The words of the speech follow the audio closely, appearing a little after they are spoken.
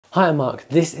Hi, I'm Mark.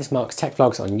 This is Mark's Tech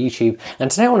Vlogs on YouTube, and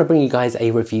today I want to bring you guys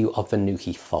a review of the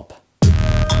Nuki Fob.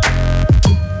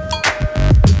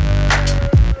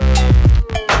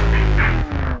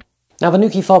 Now, the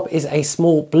Nuki Fob is a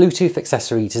small Bluetooth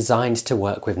accessory designed to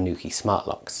work with Nuki smart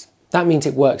locks. That means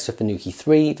it works with the Nuki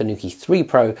 3, the Nuki 3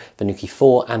 Pro, the Nuki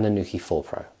 4 and the Nuki 4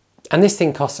 Pro. And this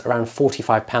thing costs around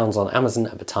 £45 on Amazon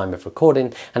at the time of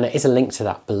recording, and there is a link to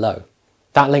that below.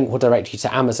 That link will direct you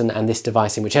to Amazon and this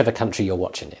device in whichever country you're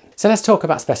watching in. So let's talk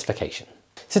about specification.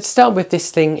 So to start with,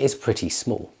 this thing is pretty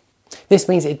small. This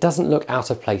means it doesn't look out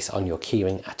of place on your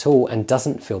keyring at all and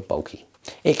doesn't feel bulky.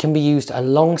 It can be used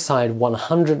alongside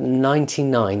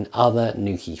 199 other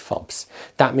Nuki fobs.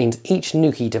 That means each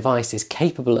Nuki device is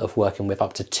capable of working with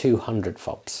up to 200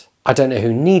 fobs. I don't know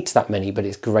who needs that many, but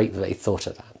it's great that they thought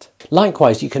of that.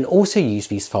 Likewise, you can also use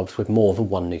these fobs with more than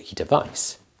one Nuki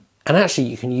device. And actually,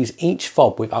 you can use each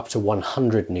fob with up to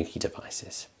 100 Nuki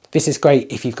devices. This is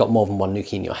great if you've got more than one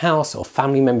Nuki in your house or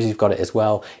family members who've got it as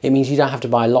well. It means you don't have to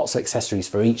buy lots of accessories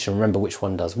for each and remember which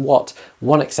one does what.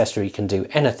 One accessory can do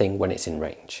anything when it's in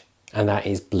range, and that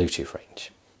is Bluetooth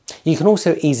range. You can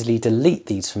also easily delete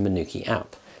these from the Nuki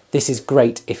app. This is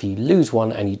great if you lose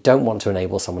one and you don't want to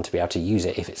enable someone to be able to use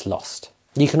it if it's lost.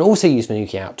 You can also use the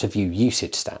Nuki app to view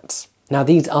usage stats. Now,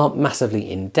 these aren't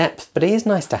massively in depth, but it is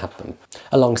nice to have them.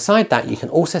 Alongside that, you can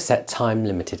also set time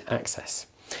limited access.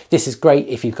 This is great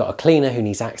if you've got a cleaner who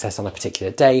needs access on a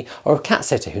particular day or a cat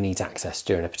sitter who needs access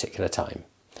during a particular time.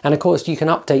 And of course, you can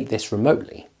update this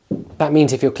remotely. That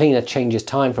means if your cleaner changes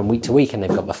time from week to week and they've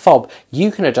got the fob,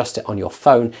 you can adjust it on your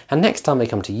phone, and next time they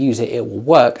come to use it, it will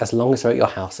work as long as they're at your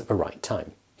house at the right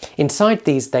time. Inside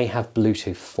these, they have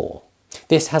Bluetooth 4.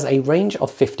 This has a range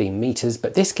of 15 meters,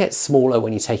 but this gets smaller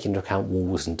when you take into account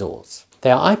walls and doors.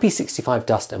 They are IP65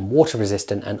 dust and water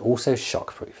resistant and also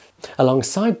shockproof.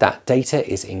 Alongside that, data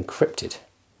is encrypted.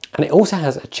 And it also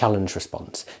has a challenge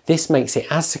response. This makes it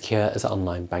as secure as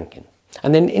online banking.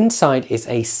 And then inside is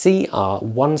a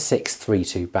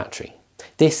CR1632 battery.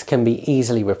 This can be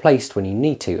easily replaced when you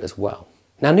need to as well.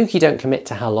 Now, Nuki don't commit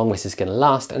to how long this is going to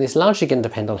last, and it's largely going to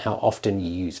depend on how often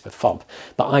you use the fob,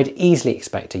 but I'd easily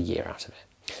expect a year out of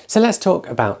it. So let's talk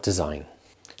about design.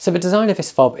 So the design of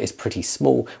this fob is pretty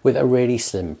small with a really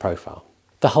slim profile.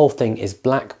 The whole thing is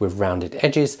black with rounded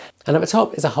edges, and at the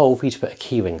top is a hole for you to put a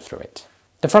keyring through it.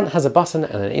 The front has a button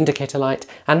and an indicator light,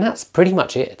 and that's pretty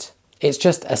much it. It's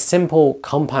just a simple,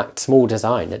 compact, small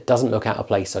design that doesn't look out of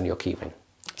place on your keyring.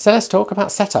 So let's talk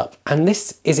about setup, and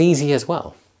this is easy as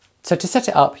well. So to set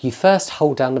it up, you first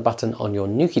hold down the button on your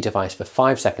Nuki device for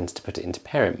 5 seconds to put it into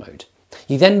parent mode.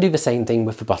 You then do the same thing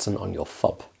with the button on your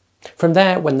fob. From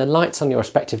there, when the lights on your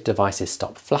respective devices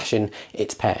stop flashing,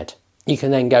 it's paired. You can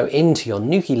then go into your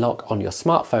Nuki lock on your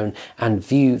smartphone and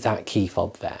view that key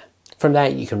fob there. From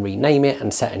there, you can rename it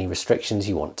and set any restrictions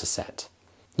you want to set.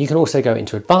 You can also go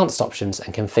into advanced options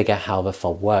and configure how the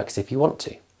fob works if you want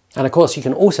to. And of course, you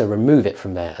can also remove it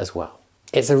from there as well.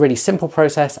 It's a really simple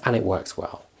process and it works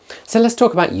well. So let's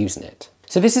talk about using it.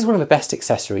 So this is one of the best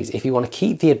accessories if you want to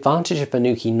keep the advantage of the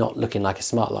Nuki not looking like a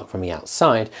smart lock from the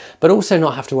outside, but also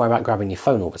not have to worry about grabbing your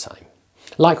phone all the time.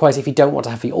 Likewise, if you don't want to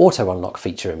have the auto unlock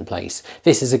feature in place,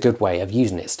 this is a good way of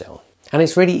using it still. And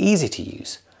it's really easy to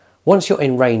use. Once you're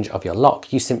in range of your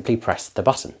lock, you simply press the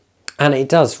button. And it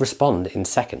does respond in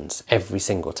seconds every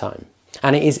single time.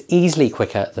 And it is easily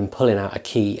quicker than pulling out a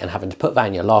key and having to put that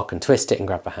in your lock and twist it and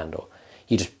grab the handle.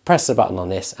 You just press the button on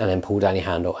this and then pull down your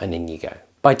handle and in you go.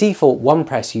 By default, one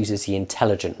press uses the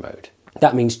intelligent mode.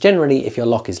 That means generally if your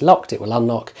lock is locked, it will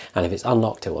unlock, and if it's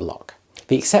unlocked, it will lock.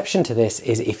 The exception to this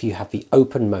is if you have the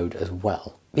open mode as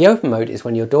well. The open mode is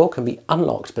when your door can be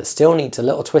unlocked but still needs a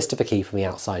little twist of a key from the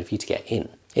outside for you to get in.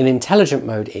 In intelligent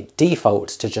mode, it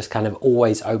defaults to just kind of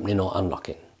always opening or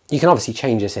unlocking. You can obviously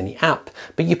change this in the app,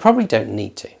 but you probably don't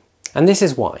need to. And this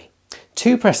is why.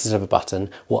 2 presses of a button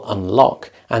will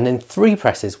unlock, and then 3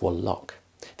 presses will lock.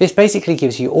 This basically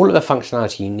gives you all of the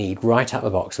functionality you need right out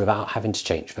of the box without having to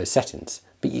change those settings,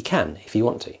 but you can if you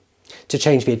want to. To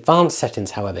change the advanced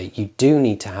settings, however, you do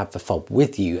need to have the fob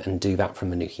with you and do that from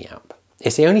the Nuki app.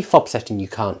 It's the only fob setting you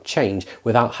can't change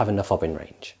without having the fob in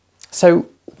range. So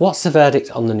what's the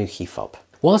verdict on the Nuki Fob?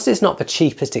 Whilst it's not the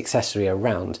cheapest accessory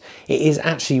around, it is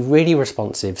actually really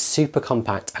responsive, super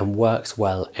compact and works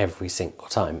well every single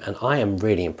time, and I am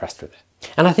really impressed with it.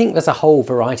 And I think there's a whole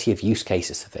variety of use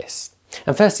cases for this.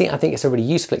 And firstly, I think it's a really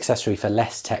useful accessory for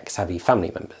less tech-savvy family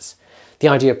members. The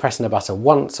idea of pressing a button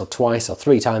once or twice or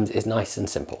 3 times is nice and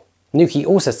simple. Nuki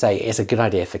also say it's a good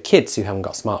idea for kids who haven't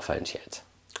got smartphones yet.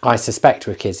 I suspect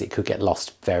with kids it could get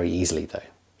lost very easily though.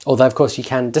 Although of course you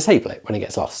can disable it when it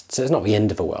gets lost, so it's not the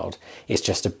end of the world, it's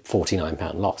just a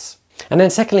 £49 loss. And then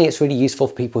secondly, it's really useful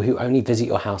for people who only visit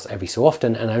your house every so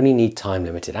often and only need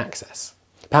time-limited access.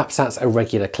 Perhaps that's a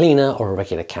regular cleaner or a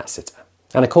regular cat sitter.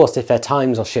 And of course, if their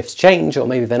times or shifts change, or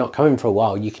maybe they're not coming for a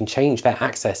while, you can change their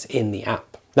access in the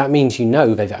app. That means you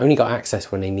know they've only got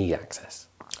access when they need access.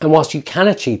 And whilst you can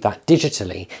achieve that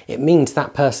digitally, it means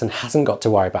that person hasn't got to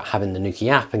worry about having the Nuki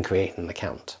app and creating an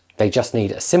account. They just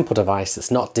need a simple device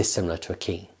that's not dissimilar to a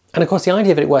key. And of course, the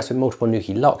idea that it works with multiple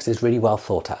Nuki locks is really well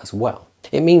thought out as well.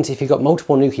 It means if you've got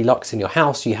multiple Nuki locks in your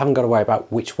house, you haven't got to worry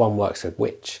about which one works with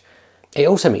which. It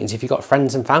also means if you've got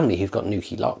friends and family who've got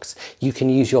Nuki locks, you can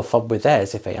use your fob with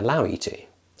theirs if they allow you to.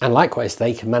 And likewise,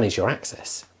 they can manage your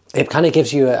access. It kind of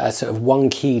gives you a sort of one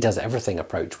key does everything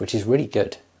approach, which is really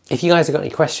good. If you guys have got any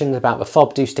questions about the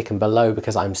fob, do stick them below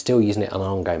because I'm still using it on an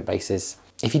ongoing basis.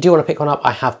 If you do want to pick one up,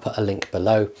 I have put a link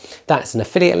below. That's an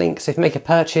affiliate link, so if you make a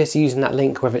purchase using that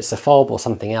link, whether it's the fob or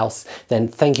something else, then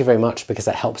thank you very much because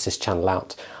that helps this channel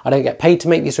out. I don't get paid to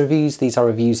make these reviews. These are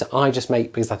reviews that I just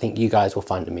make because I think you guys will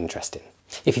find them interesting.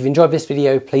 If you've enjoyed this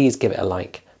video, please give it a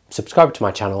like, subscribe to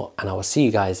my channel, and I will see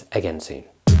you guys again soon.